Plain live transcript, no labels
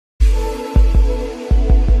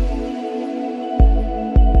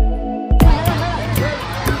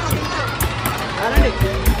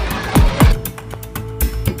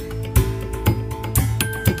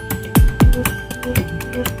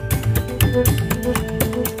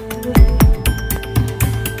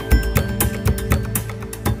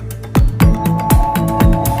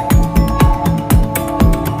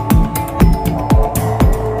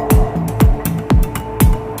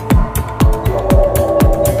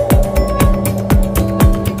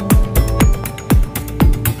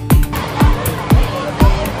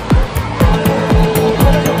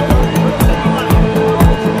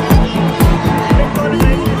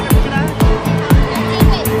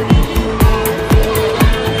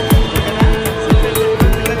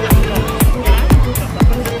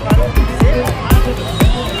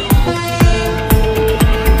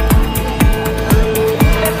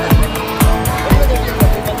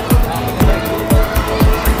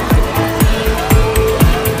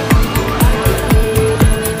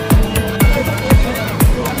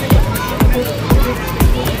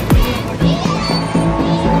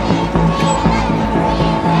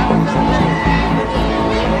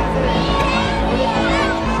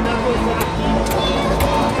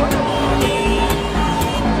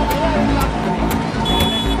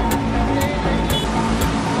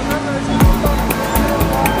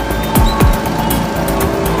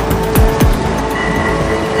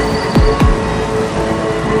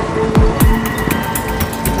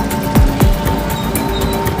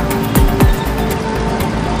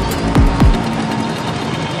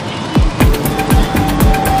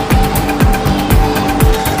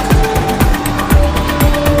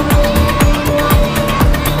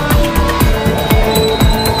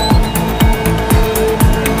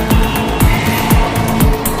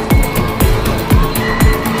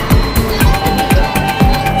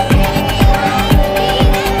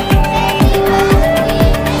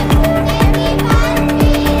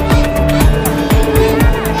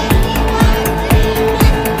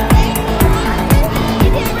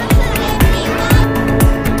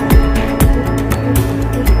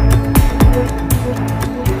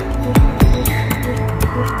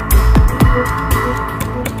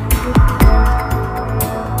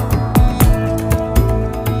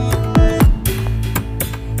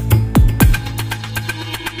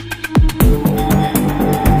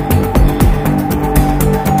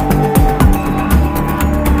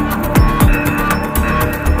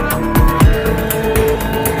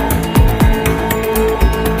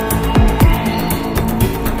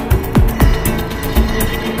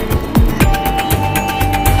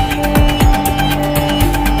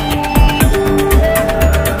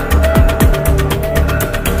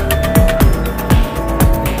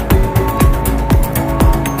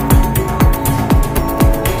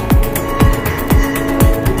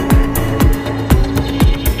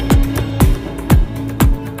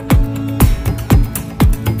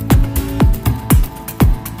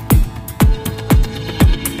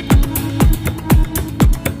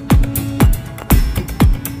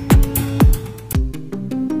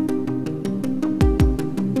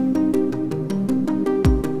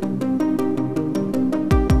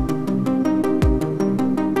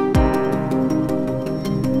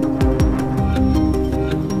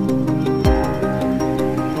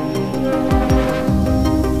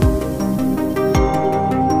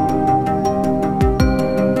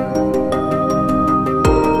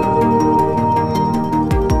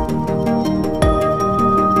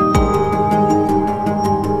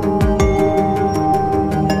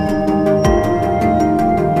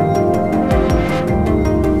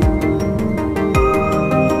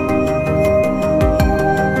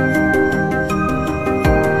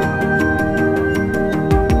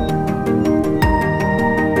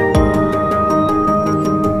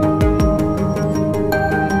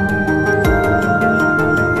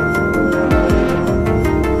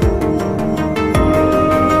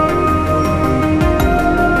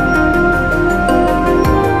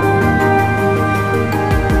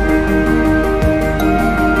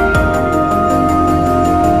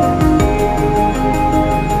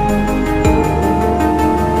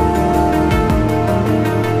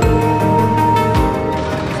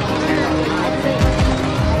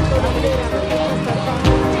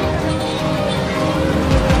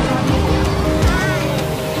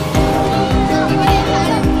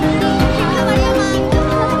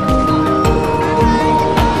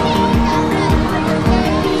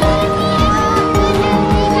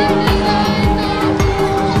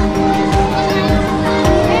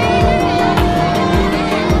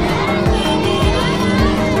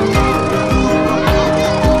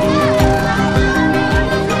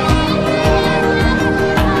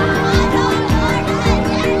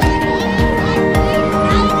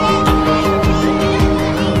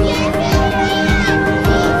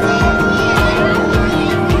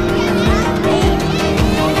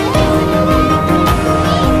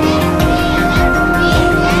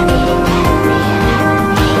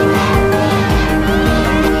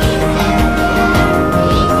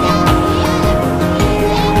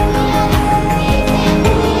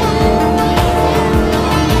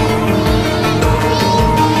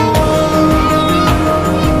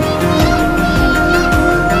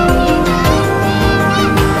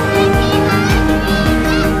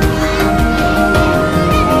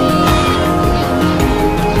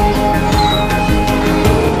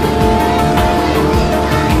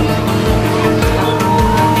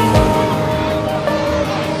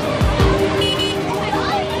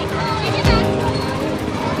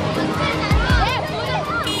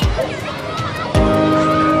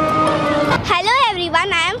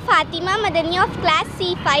Fatima Madani of class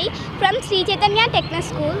C5 from Sri Chaitanya Techno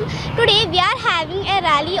School. Today we are having a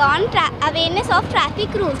rally on awareness of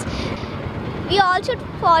traffic rules. We all should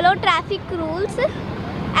follow traffic rules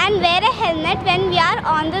and wear a helmet when we are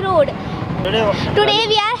on the road. Today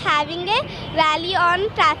we are having a rally on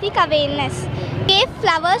traffic awareness. Give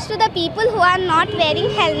flowers to the people who are not wearing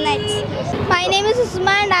helmets. My name is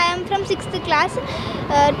Usma and I am from 6th class.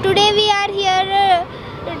 Today we are here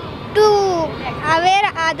to aware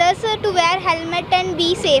others to wear helmet and be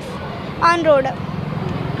safe on road.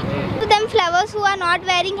 To them flowers who are not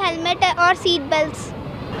wearing helmet or seat belts.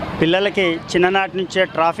 పిల్లలకి చిన్ననాటి నుంచే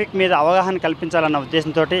traffic మీద అవగాహన కల్పించాలన్న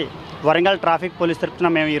ఉద్దేశంతో Warangal traffic police తరఫున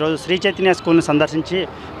మేము ఈరోజు శ్రీ చైతన్య స్కూల్ని సందర్శించి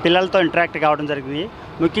పిల్లలతో ఇంటరాక్ట్ కావడం జరిగింది.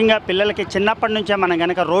 ముఖ్యంగా పిల్లలకి చిన్నప్పటి నుంచే మనం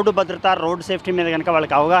కనుక రోడ్డు భద్రత రోడ్డు సేఫ్టీ మీద కనుక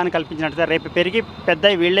వాళ్ళకి అవగాహన కల్పించినట్లయితే రేపు పెరిగి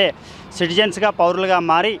పెద్ద వీళ్ళే సిటిజన్స్గా పౌరులుగా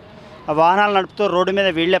మారి వాహనాలు నడుపుతూ రోడ్డు మీద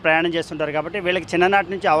వీళ్ళే ప్రయాణం చేస్తుంటారు. కాబట్టి వీళ్ళకి చిన్ననాటి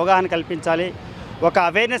నుంచి అవగాహన కల్పించాలి, ఒక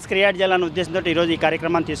అవేర్నెస్ క్రియేట్ చేయాలన్న ఉద్దేశంతో ఈరోజు ఈ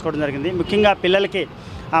కార్యక్రమాన్ని తీసుకోవడం జరిగింది. ముఖ్యంగా పిల్లలకి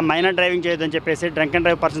మైనర్ డ్రైవింగ్ చేయొద్దని చెప్పేసి డ్రంక్ అండ్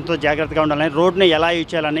డ్రైవ్ పర్సన్తో జాగ్రత్తగా ఉండాలని, రోడ్ని ఎలా యూజ్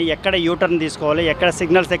చేయాలని, ఎక్కడ యూటర్న్ తీసుకోవాలి, ఎక్కడ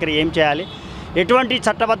సిగ్నల్స్ దగ్గర ఏం చేయాలి, ఎటువంటి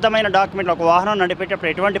చట్టబద్ధమైన డాక్యుమెంట్లు ఒక వాహనం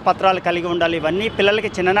నడిపేటప్పుడు ఎటువంటి పత్రాలు కలిగి ఉండాలి, ఇవన్నీ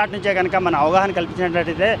పిల్లలకి చిన్ననాటి నుంచే కనుక మన అవగాహన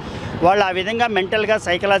కల్పించినట్లయితే వాళ్ళు ఆ విధంగా మెంటల్గా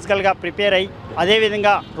సైకలాజికల్గా ప్రిపేర్ అయ్యి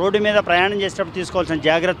అదేవిధంగా రోడ్డు మీద ప్రయాణం చేసేటప్పుడు తీసుకోవాల్సిన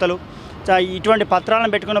జాగ్రత్తలు, ఇటువంటి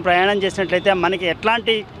పత్రాలను పెట్టుకుని ప్రయాణం చేసినట్లయితే మనకి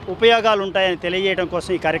ఎట్లాంటి ఉపయోగాలు ఉంటాయని తెలియజేయడం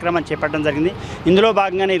కోసం ఈ కార్యక్రమాన్ని చేపట్టడం జరిగింది. ఇందులో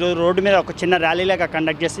భాగంగానే ఈరోజు రోడ్డు మీద ఒక చిన్న ర్యాలీలాగా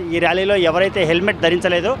కండక్ట్ చేసి ఈ ర్యాలీలో ఎవరైతే హెల్మెట్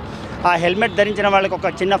ధరించలేదో ఆ హెల్మెట్ ధరించిన వాళ్ళకి ఒక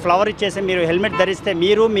చిన్న ఫ్లవర్ ఇచ్చేసి మీరు హెల్మెట్ ధరిస్తే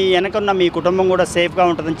మీరు మీ వెనకున్న మీ కుటుంబం కూడా సేఫ్గా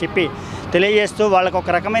ఉంటుందని చెప్పి తెలియజేస్తూ వాళ్ళకు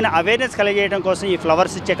ఒక రకమైన అవేర్నెస్ కలిగజేయడం కోసం ఈ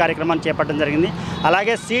ఫ్లవర్స్ ఇచ్చే కార్యక్రమాన్ని చేపట్టడం జరిగింది.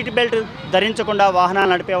 అలాగే సీట్ బెల్ట్ ధరించకుండా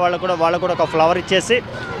వాహనాలు నడిపే వాళ్ళకు కూడా ఒక ఫ్లవర్ ఇచ్చేసి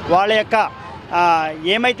వాళ్ళ యొక్క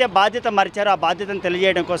ఏమైతే బాధ్యత మరిచారో ఆ బాధ్యతను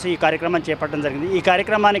తెలియజేయడం కోసం ఈ కార్యక్రమాన్ని చేపట్టడం జరిగింది. ఈ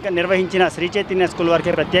కార్యక్రమానికి నిర్వహించిన శ్రీ చైతన్య స్కూల్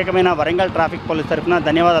వారికి ప్రత్యేకమైన వరంగల్ ట్రాఫిక్ పోలీస్ తరఫున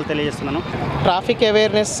ధన్యవాదాలు తెలియజేస్తున్నాను. ట్రాఫిక్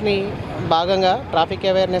అవేర్నెస్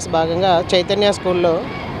భాగంగా చైతన్య స్కూల్లో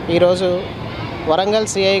ఈరోజు వరంగల్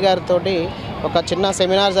సిఐ గారితో ఒక చిన్న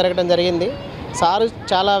సెమినార్ జరగడం జరిగింది. సారు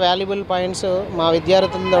చాలా వాల్యుబుల్ పాయింట్స్ మా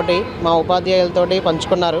విద్యార్థులతోటి మా ఉపాధ్యాయులతోటి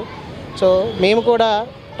పంచుకున్నారు. సో మేము కూడా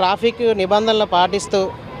ట్రాఫిక్ నిబంధనలు పాటిస్తూ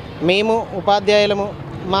మేము ఉపాధ్యాయులము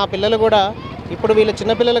మా పిల్లలు కూడా ఇప్పుడు వీళ్ళు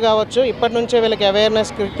చిన్నపిల్లలు కావచ్చు, ఇప్పటి నుంచే వీళ్ళకి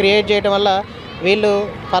అవేర్నెస్ క్రియేట్ చేయడం వల్ల వీళ్ళు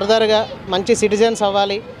ఫర్దర్గా మంచి సిటిజన్స్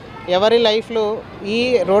అవ్వాలి, ఎవరి లైఫ్లో ఈ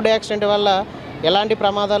రోడ్ యాక్సిడెంట్ వల్ల ఎలాంటి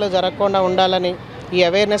ప్రమాదాలు జరగకుండా ఉండాలని ఈ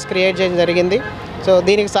అవేర్నెస్ క్రియేట్ చేయడం జరిగింది. సో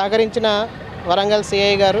దీనికి సహకరించిన వరంగల్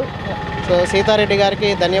సిఐ గారు సీతారెడ్డి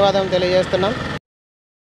గారికి ధన్యవాదాలు తెలియజేస్తున్నాం.